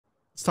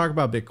let's talk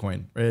about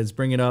Bitcoin. Right? Let's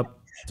bring it up.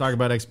 Talk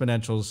about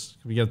exponentials.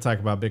 We got to talk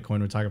about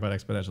Bitcoin. We talk about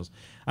exponentials.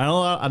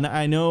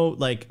 I know,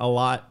 like a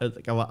lot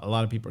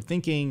of people are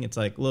thinking it's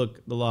like,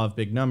 look, the law of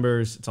big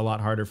numbers. It's a lot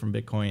harder from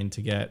Bitcoin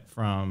to get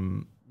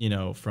from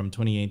from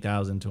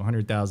 28,000 to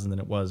 100,000 than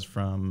it was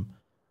from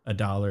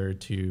 $1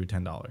 to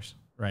 $10,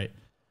 right?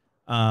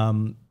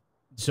 Um,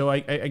 so I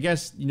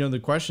guess the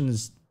question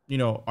is,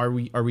 are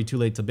we too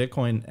late to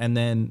Bitcoin? And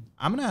then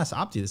I'm gonna ask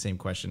Opti the same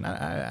question.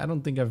 I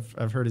don't think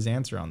I've heard his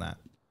answer on that.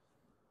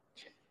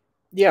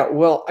 Yeah,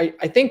 well,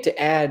 I think to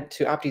add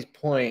to Opti's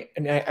point,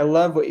 and I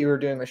love what you were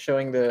doing with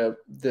showing the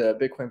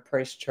Bitcoin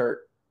price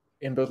chart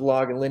in both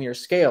log and linear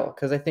scale,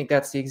 because I think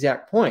that's the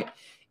exact point.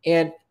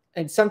 And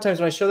sometimes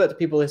when I show that to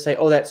people, they say,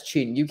 "Oh, that's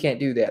cheating. You can't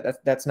do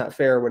that. That's not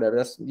fair, or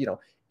whatever."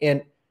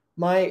 And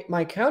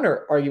my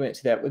counter argument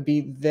to that would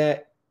be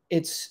that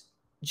it's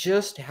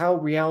just how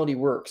reality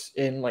works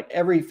in like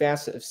every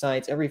facet of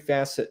science, every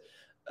facet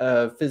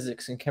of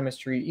physics and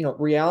chemistry.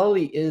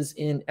 Reality is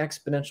in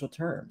exponential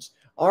terms.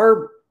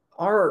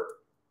 Our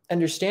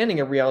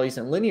understanding of reality is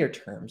in linear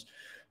terms,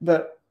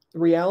 but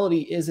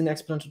reality is in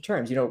exponential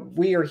terms.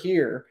 We are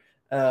here,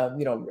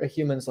 a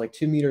human's like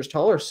 2 meters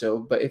tall or so,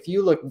 but if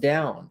you look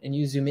down and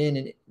you zoom in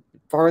and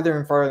farther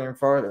and farther and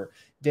farther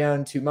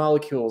down to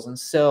molecules and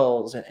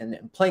cells and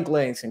Planck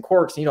lengths and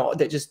quarks,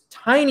 that just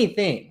tiny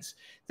things,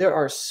 there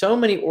are so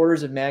many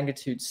orders of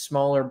magnitude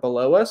smaller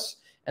below us.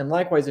 And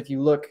likewise, if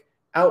you look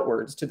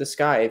outwards to the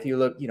sky, if you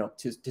look,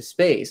 to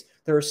space,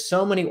 there are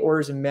so many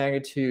orders of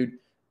magnitude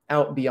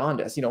out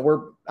beyond us.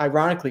 We're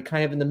ironically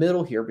kind of in the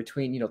middle here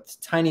between, the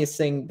tiniest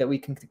thing that we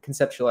can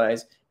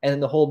conceptualize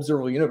and the whole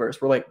observable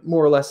universe. We're like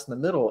more or less in the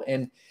middle.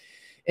 And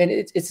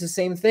it's the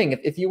same thing.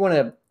 If you want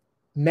to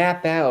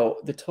map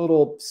out the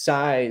total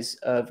size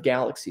of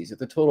galaxies, or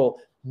the total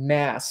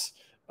mass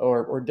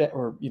or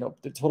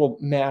the total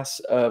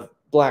mass of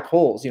black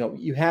holes,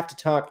 you have to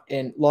talk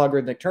in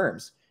logarithmic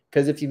terms.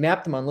 Because if you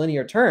map them on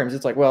linear terms,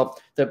 it's like, well,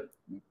 the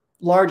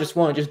largest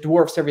one just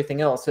dwarfs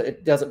everything else. So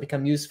it doesn't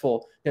become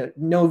useful.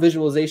 No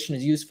visualization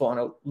is useful on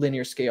a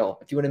linear scale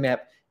if you want to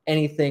map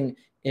anything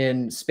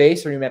in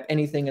space or you map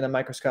anything in a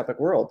microscopic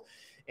world.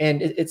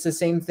 And it's the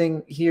same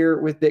thing here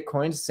with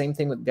Bitcoin. It's the same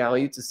thing with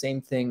value. It's the same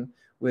thing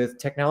with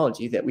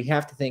technology, that we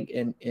have to think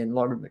in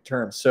logarithmic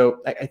terms. So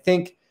I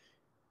think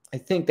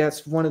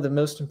that's one of the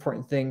most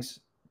important things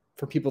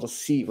for people to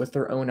see with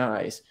their own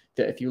eyes,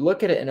 that if you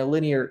look at it in a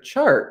linear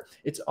chart,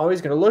 it's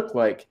always going to look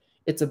like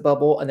it's a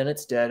bubble and then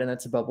it's dead, and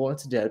it's a bubble and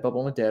it's a dead,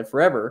 bubble and a dead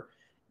forever.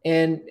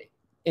 And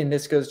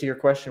this goes to your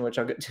question, which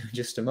I'll get to in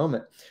just a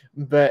moment.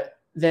 But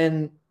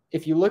then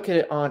if you look at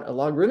it on a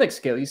logarithmic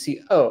scale, you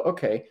see, oh,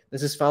 okay,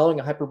 this is following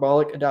a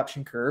hyperbolic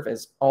adoption curve,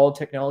 as all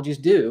technologies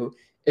do.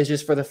 It's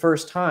just for the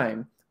first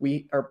time,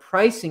 we are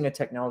pricing a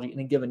technology in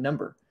a given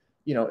number.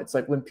 It's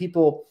like when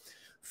people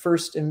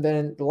first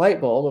invented the light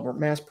bulb, or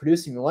mass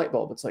producing the light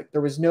bulb, it's like there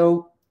was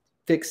no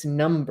fixed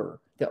number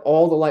that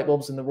all the light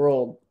bulbs in the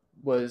world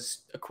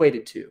was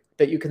equated to,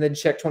 that you can then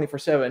check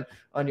 24/7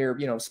 on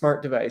your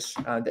smart device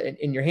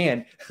in your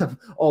hand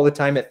all the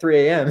time at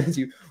 3 a.m. as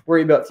you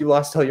worry about if you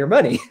lost all your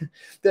money.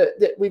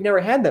 that we've never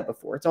had that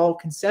before. It's all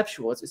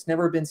conceptual. It's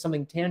never been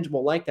something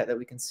tangible like that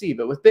we can see.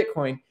 But with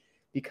Bitcoin,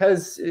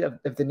 because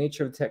of the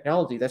nature of the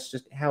technology, that's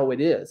just how it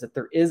is, that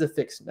there is a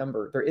fixed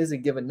number. There is a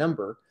given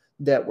number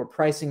that we're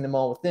pricing them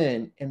all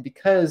within. And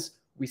because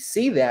we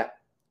see that,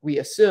 we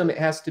assume it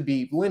has to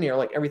be linear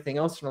like everything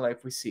else in our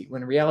life we see,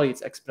 when in reality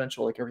it's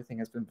exponential like everything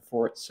has been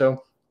before it.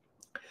 So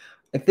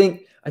I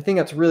think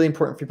that's really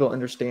important for people to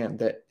understand,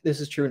 that this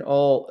is true in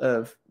all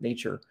of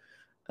nature.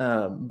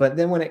 But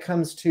then when it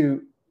comes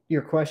to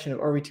your question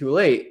of, are we too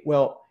late?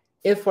 Well,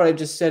 if what I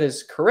just said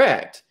is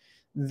correct,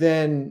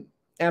 then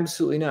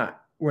absolutely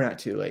not. We're not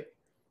too late.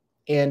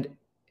 And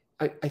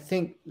I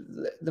think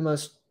the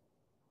most,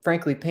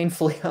 frankly,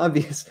 painfully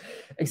obvious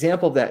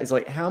example of that is,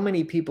 like, how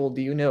many people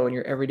do you know in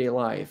your everyday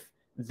life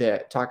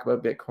that talk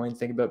about Bitcoin,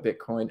 think about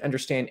Bitcoin,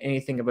 understand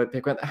anything about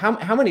Bitcoin?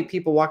 How many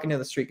people walking down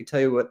the street can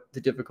tell you what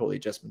the difficulty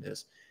adjustment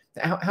is?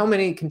 How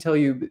many can tell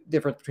you the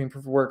difference between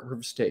proof of work and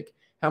proof of stake?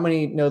 How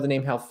many know the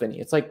name Hal Finney?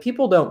 It's like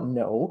people don't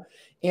know.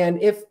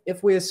 And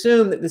if we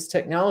assume that this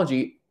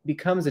technology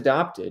becomes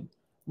adopted,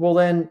 well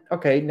then,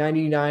 okay,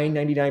 99,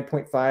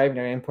 99.5,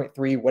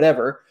 99.3,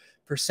 whatever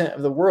 %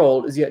 of the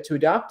world is yet to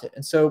adopt it.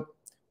 And so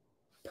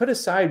put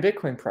aside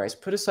Bitcoin price,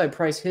 put aside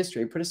price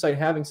history, put aside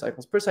halving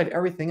cycles, put aside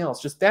everything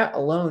else. Just that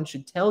alone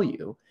should tell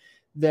you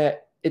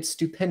that it's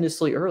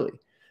stupendously early.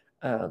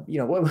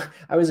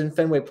 I was in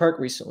Fenway Park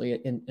recently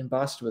in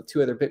Boston with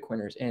 2 other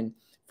Bitcoiners, and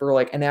for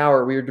like an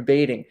hour we were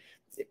debating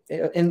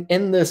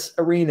in this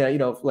arena,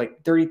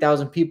 like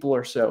 30,000 people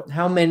or so,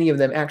 how many of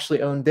them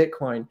actually own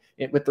Bitcoin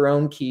with their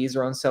own keys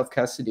or own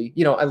self-custody,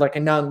 like a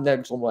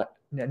non-negligible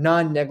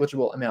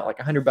amount, like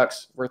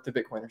 $100 worth of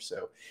Bitcoin or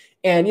so.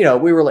 And,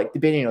 we were like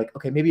debating, like,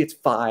 okay, maybe it's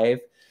 5,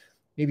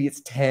 maybe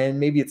it's 10,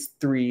 maybe it's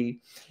 3.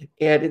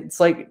 And it's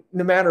like,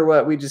 no matter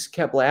what, we just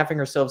kept laughing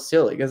ourselves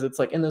silly, because it's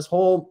like in this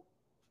whole,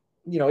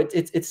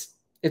 it's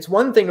It's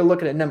one thing to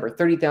look at a number,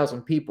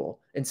 30,000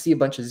 people, and see a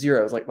bunch of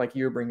zeros, like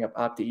you were bringing up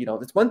Opti.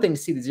 It's one thing to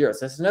see the zeros.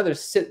 That's another to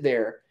sit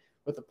there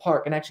with the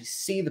park and actually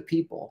see the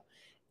people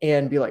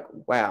and be like,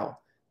 wow,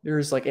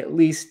 there's like at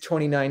least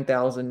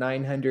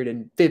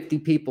 29,950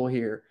 people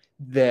here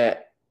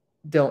that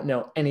don't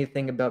know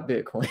anything about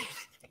Bitcoin.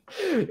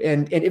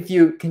 And if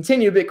you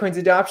continue Bitcoin's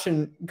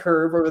adoption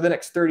curve over the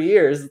next 30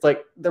 years, it's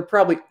like they're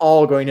probably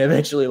all going to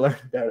eventually learn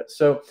about it.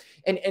 So,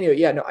 and anyway,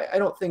 yeah, no, I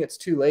don't think it's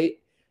too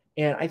late.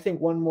 And I think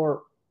one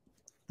more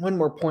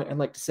point I'd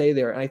like to say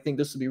there, and I think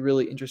this will be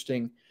really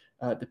interesting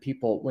to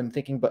people when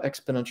thinking about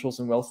exponentials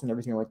and wealth and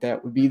everything like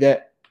that, would be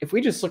that if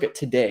we just look at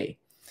today,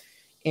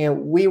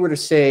 and we were to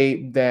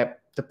say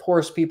that the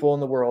poorest people in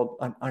the world,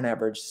 on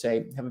average,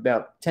 say, have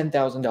about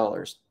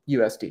 $10,000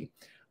 USD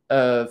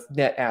of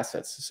net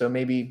assets. So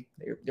maybe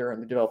they're in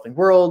the developing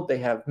world, they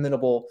have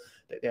minimal,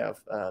 they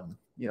have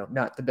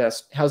not the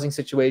best housing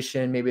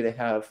situation. Maybe they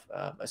have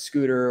a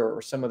scooter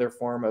or some other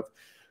form of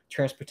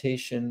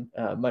transportation,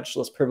 much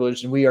less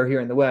privileged than we are here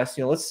in the West.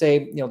 Let's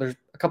say there's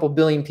a couple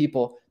billion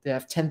people that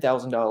have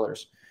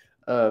 $10,000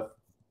 of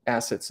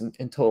assets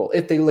in total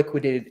if they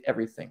liquidated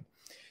everything.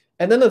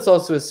 And then let's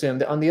also assume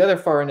that on the other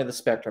far end of the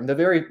spectrum, the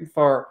very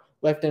far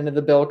left end of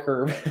the bell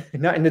curve,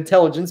 not in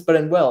intelligence, but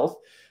in wealth,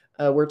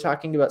 we're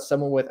talking about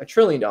someone with $1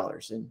 trillion.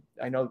 And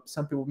I know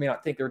some people may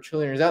not think there are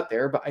trillionaires out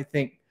there, but I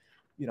think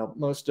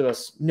most of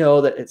us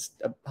know that it's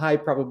a high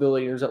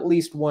probability there's at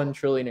least one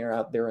trillionaire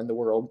out there in the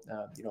world.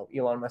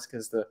 Elon Musk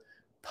is the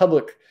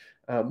public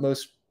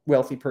most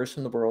wealthy person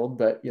in the world,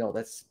 but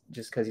that's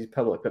just because he's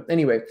public. But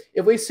anyway,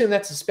 if we assume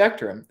that's a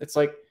spectrum, it's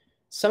like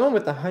someone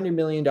with $100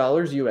 million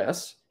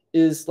US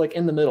is like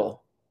in the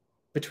middle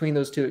between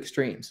those two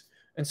extremes.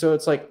 And so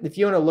it's like, if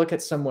you want to look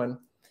at someone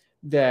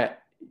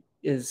that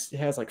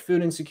has like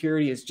food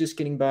insecurity, is just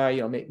getting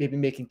by, maybe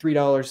making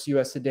 $3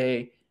 US a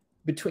day,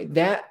 between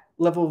that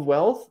level of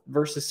wealth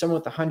versus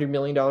someone with $100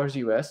 million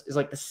US is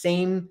like the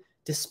same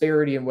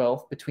disparity in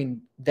wealth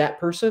between that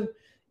person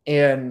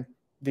and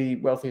the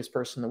wealthiest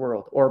person in the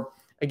world. Or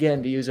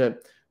again, to use a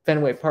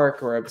Fenway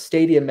Park or a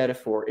stadium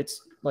metaphor,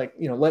 it's like,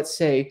 let's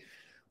say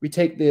we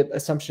take the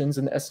assumptions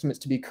and the estimates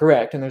to be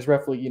correct, and there's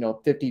roughly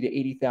 50 to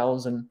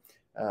 80,000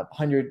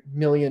 100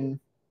 million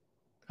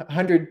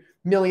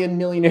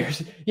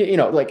millionaires.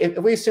 Like if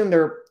we assume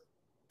there are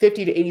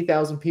 50 to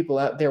 80,000 people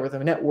out there with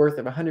a net worth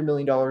of $100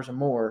 million or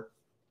more,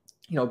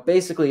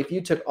 basically if you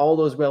took all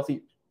those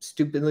wealthy,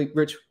 stupidly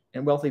rich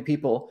and wealthy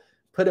people,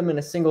 put them in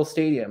a single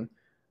stadium,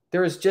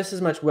 there is just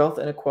as much wealth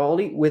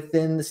inequality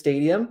within the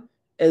stadium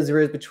as there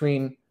is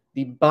between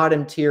the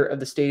bottom tier of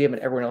the stadium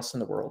and everyone else in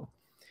the world.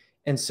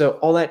 And so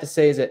all that to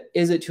say is that,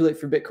 is it too late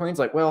for Bitcoins?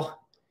 Like, well,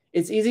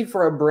 it's easy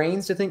for our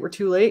brains to think we're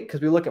too late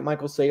because we look at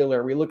Michael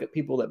Saylor, we look at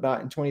people that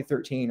bought in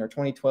 2013 or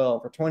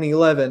 2012 or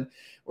 2011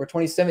 or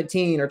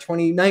 2017 or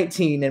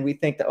 2019, and we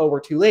think that, oh, we're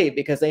too late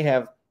because they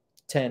have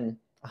 10,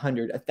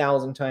 100,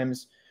 1,000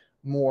 times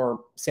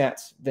more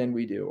sats than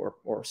we do,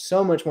 or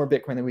so much more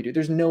Bitcoin than we do.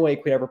 There's no way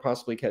it could ever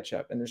possibly catch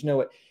up. And there's no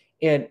way.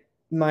 And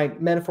my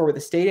metaphor with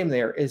the stadium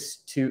there is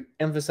to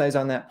emphasize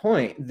on that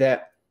point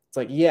that it's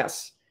like,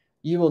 yes,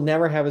 you will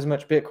never have as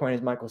much Bitcoin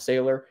as Michael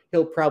Saylor.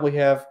 He'll probably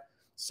have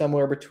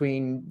somewhere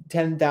between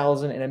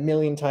 10,000 and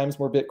 1,000,000 times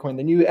more Bitcoin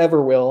than you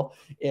ever will.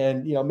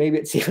 And, maybe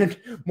it's even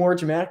more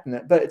dramatic than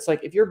that. But it's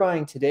like, if you're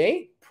buying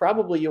today,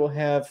 probably you'll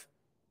have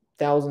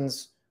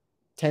thousands,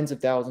 tens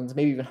of thousands,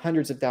 maybe even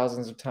hundreds of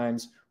thousands of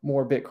times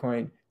more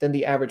Bitcoin than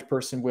the average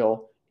person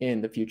will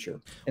in the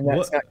future. And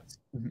that's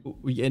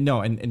yeah,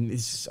 no, and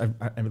it's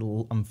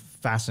I'm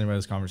fascinated by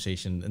this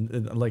conversation.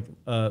 And like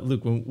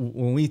Luke,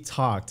 when we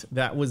talked,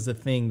 that was the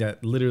thing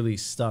that literally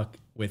stuck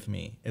with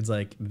me. It's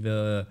like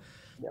the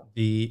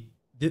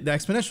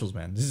exponentials,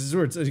 man. This is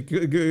where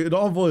it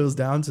all boils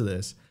down to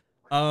this.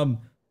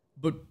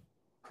 But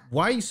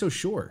why are you so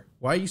sure?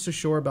 Why are you so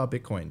sure about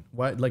Bitcoin?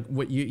 Why, like,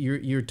 what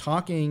you're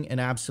talking an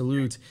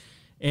absolute?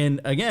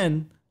 And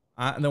again,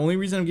 the only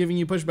reason I'm giving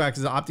you pushback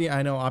is Opti.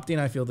 I know Opti and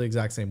I feel the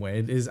exact same way.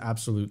 It is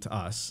absolute to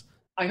us.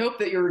 I hope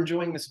that you're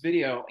enjoying this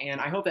video, and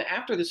I hope that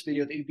after this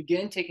video that you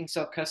begin taking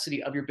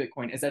self-custody of your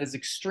Bitcoin, as that is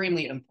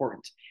extremely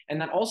important.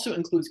 And that also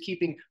includes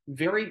keeping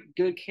very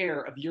good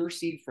care of your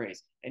seed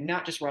phrase and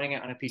not just writing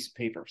it on a piece of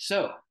paper.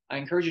 So I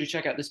encourage you to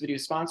check out this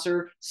video's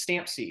sponsor,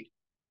 Stampseed.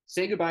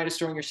 Say goodbye to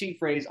storing your seed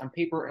phrase on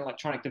paper and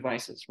electronic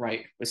devices,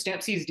 right? With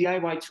Stampseed's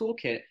DIY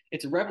toolkit,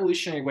 it's a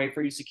revolutionary way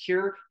for you to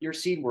secure your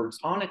seed words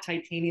on a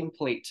titanium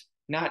plate,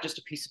 not just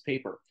a piece of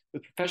paper.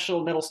 With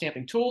professional metal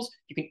stamping tools,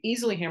 you can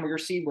easily hammer your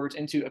seed words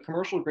into a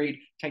commercial grade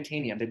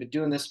titanium. They've been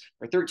doing this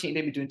for 13,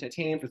 they've been doing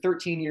titanium for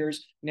 13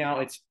 years. Now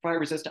it's fire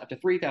resistant up to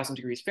 3,000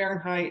 degrees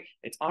Fahrenheit.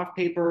 It's off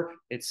paper.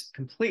 It's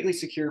completely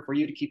secure for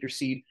you to keep your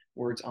seed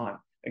words on.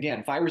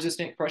 Again, fire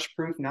resistant, crush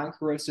proof,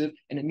 non-corrosive,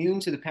 and immune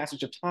to the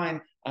passage of time,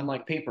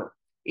 unlike paper.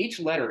 Each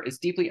letter is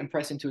deeply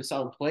impressed into a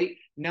solid plate,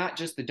 not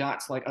just the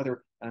dots like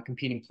other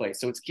competing plates.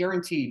 So it's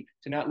guaranteed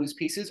to not lose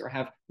pieces or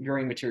have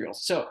varying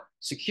materials. So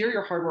secure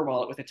your hardware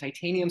wallet with a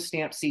titanium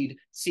stamp seed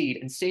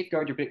and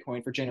safeguard your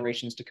Bitcoin for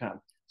generations to come.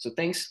 So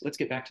thanks. Let's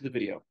get back to the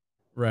video.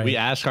 Right. We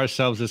ask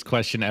ourselves this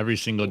question every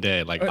single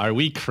day. Like, are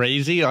we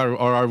crazy or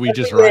are we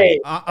just day.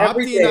 right?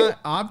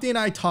 Opti and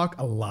I talk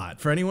a lot.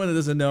 For anyone that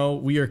doesn't know,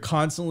 we are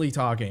constantly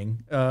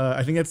talking.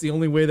 I think that's the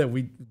only way that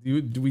we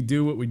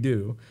do what we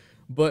do.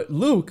 But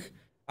Luke,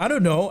 I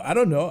don't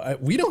know.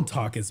 We don't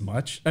talk as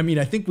much. I mean,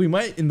 I think we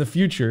might in the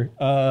future.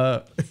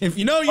 If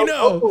you know, you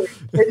know.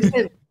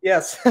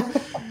 Yes.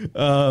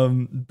 Yeah.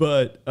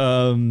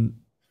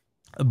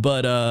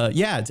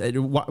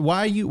 Why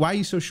are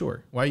you so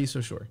sure? Why are you so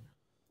sure?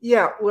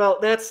 Yeah, well,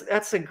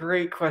 that's a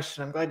great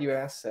question. I'm glad you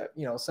asked that.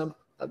 You know,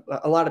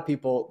 a lot of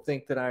people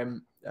think that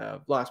I'm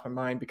lost my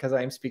mind because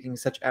I am speaking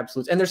such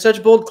absolutes, and they're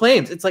such bold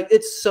claims. It's like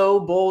it's so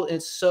bold,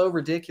 it's so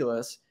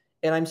ridiculous,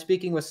 and I'm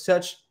speaking with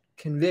such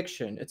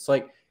conviction. It's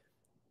like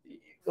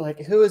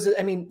who is it?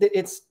 I mean,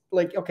 it's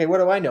like, okay, what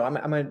do I know?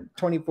 I'm a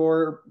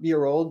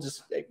 24-year-old.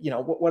 Just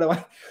what do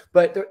I?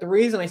 But the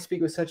reason I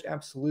speak with such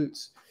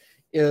absolutes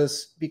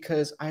is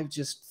because I've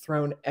just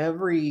thrown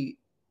every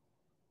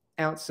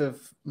ounce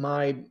of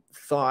my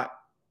thought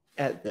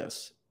at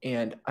this,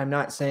 and I'm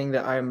not saying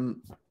that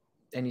I'm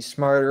any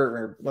smarter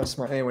or less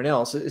smart than anyone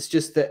else. It's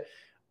just that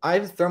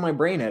I've thrown my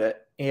brain at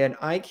it, and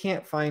I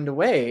can't find a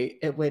way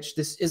at which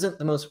this isn't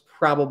the most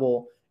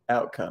probable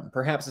outcome.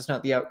 Perhaps it's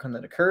not the outcome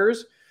that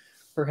occurs.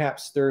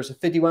 Perhaps there's a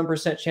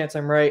 51% chance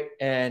I'm right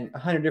and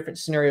 100 different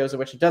scenarios in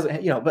which it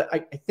doesn't, but I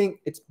think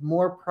it's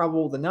more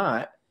probable than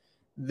not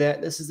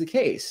that this is the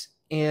case.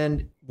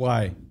 And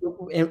why?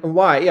 And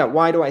why? Yeah,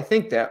 why do I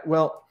think that?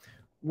 Well,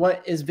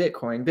 what is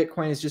Bitcoin?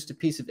 Bitcoin is just a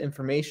piece of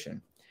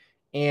information.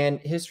 And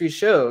history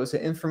shows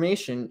that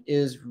information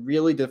is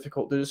really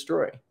difficult to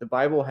destroy. The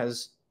Bible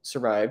has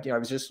survived. I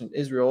was just in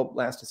Israel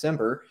last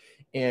December,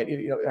 and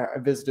I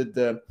visited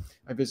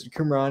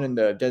Qumran and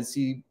the Dead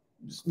Sea,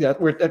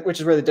 which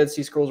is where the Dead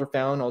Sea Scrolls were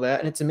found, all that.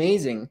 And it's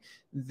amazing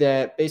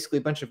that basically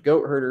a bunch of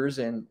goat herders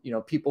and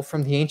people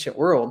from the ancient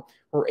world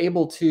were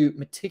able to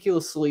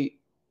meticulously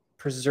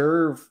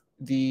preserve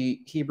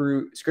the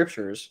Hebrew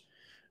scriptures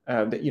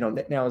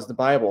that now is the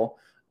Bible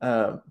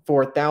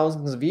for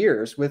thousands of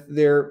years with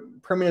their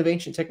primitive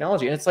ancient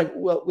technology. And it's like,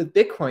 well, with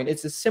Bitcoin,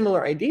 it's a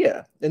similar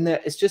idea in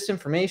that it's just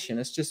information.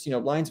 It's just,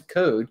 lines of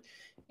code.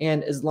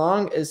 And as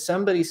long as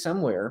somebody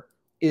somewhere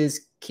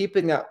is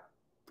keeping that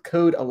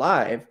code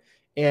alive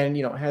and,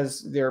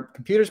 has their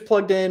computers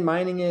plugged in,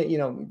 mining it,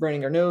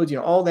 running their nodes,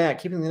 all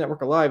that, keeping the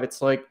network alive,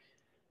 it's like,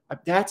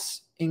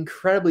 that's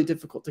incredibly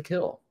difficult to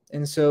kill.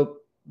 And so,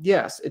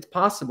 yes, it's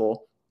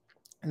possible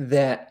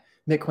that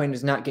Bitcoin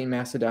does not gain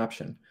mass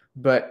adoption,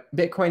 but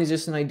Bitcoin is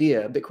just an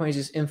idea. Bitcoin is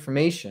just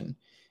information.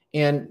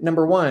 And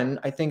number one,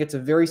 I think it's a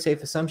very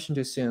safe assumption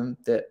to assume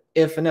that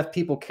if enough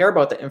people care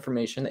about the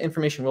information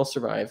will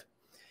survive.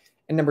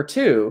 And number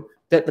two,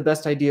 that the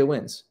best idea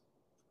wins,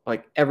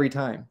 like every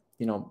time.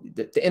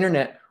 The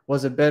internet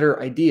was a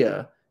better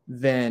idea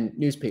than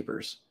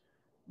newspapers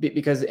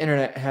because the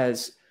internet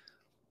has,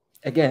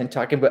 again,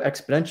 talking about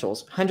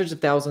exponentials, hundreds of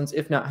thousands,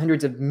 if not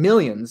hundreds of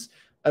millions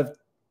of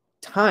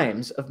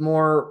times of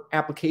more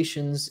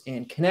applications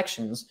and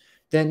connections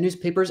than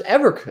newspapers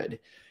ever could.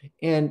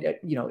 And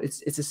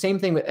it's the same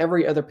thing with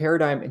every other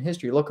paradigm in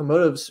history.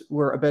 Locomotives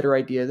were a better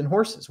idea than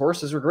horses.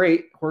 Horses were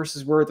great.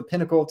 Horses were the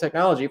pinnacle of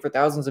technology for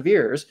thousands of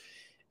years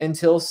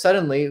until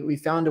suddenly we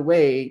found a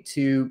way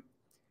to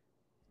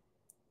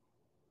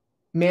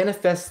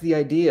manifest the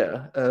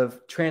idea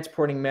of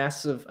transporting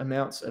massive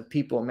amounts of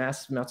people,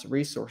 massive amounts of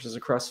resources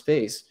across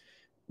space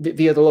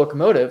via the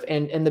locomotive,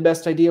 and the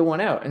best idea won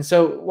out. And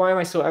so why am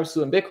I so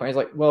absolute in Bitcoin? It's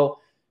like, well,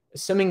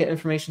 assuming that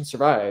information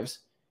survives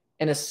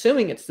and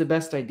assuming it's the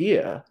best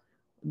idea,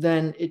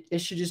 then it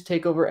should just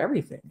take over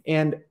everything.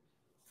 And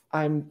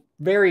I'm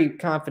very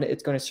confident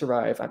it's going to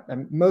survive.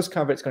 I'm most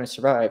confident it's going to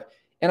survive.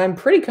 And I'm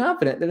pretty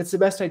confident that it's the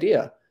best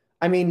idea.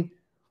 I mean,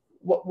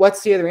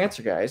 what's the other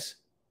answer, guys?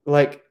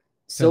 Like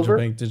silver? Central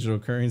bank digital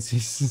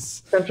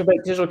currencies. Central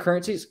bank digital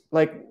currencies?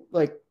 Like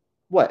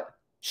what?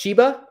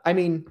 Shiba? I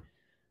mean,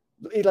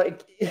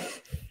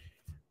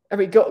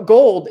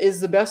 gold is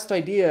the best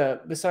idea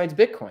besides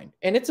Bitcoin,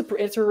 and it's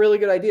a really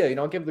good idea.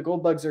 I'll give the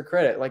gold bugs their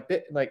credit.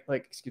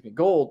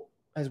 Gold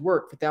has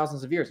worked for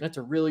thousands of years, and it's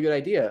a really good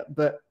idea.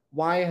 But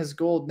why has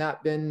gold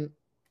not been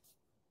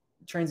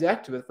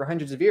transacted with for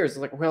hundreds of years? It's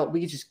like, well,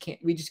 we just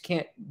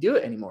can't do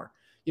it anymore.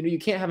 You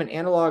can't have an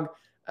analog,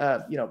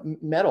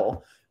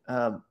 metal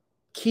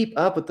keep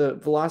up with the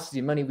velocity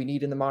of money we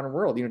need in the modern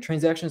world.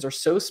 Transactions are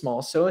so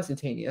small, so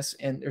instantaneous,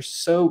 and they're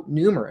so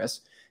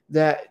numerous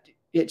that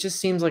it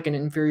just seems like an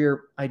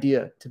inferior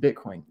idea to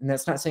Bitcoin. And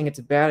that's not saying it's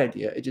a bad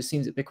idea. It just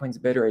seems that Bitcoin's a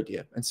better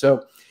idea. And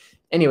so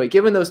anyway,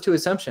 given those two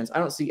assumptions, I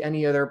don't see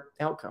any other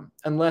outcome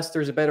unless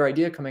there's a better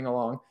idea coming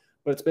along.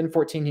 But it's been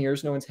 14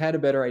 years. No one's had a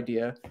better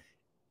idea.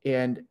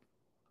 And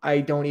I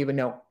don't even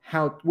know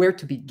where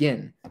to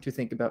begin to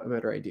think about a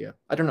better idea.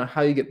 I don't know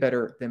how you get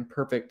better than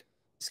perfect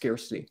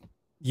scarcity.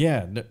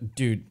 Yeah,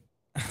 dude,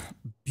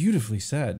 beautifully said.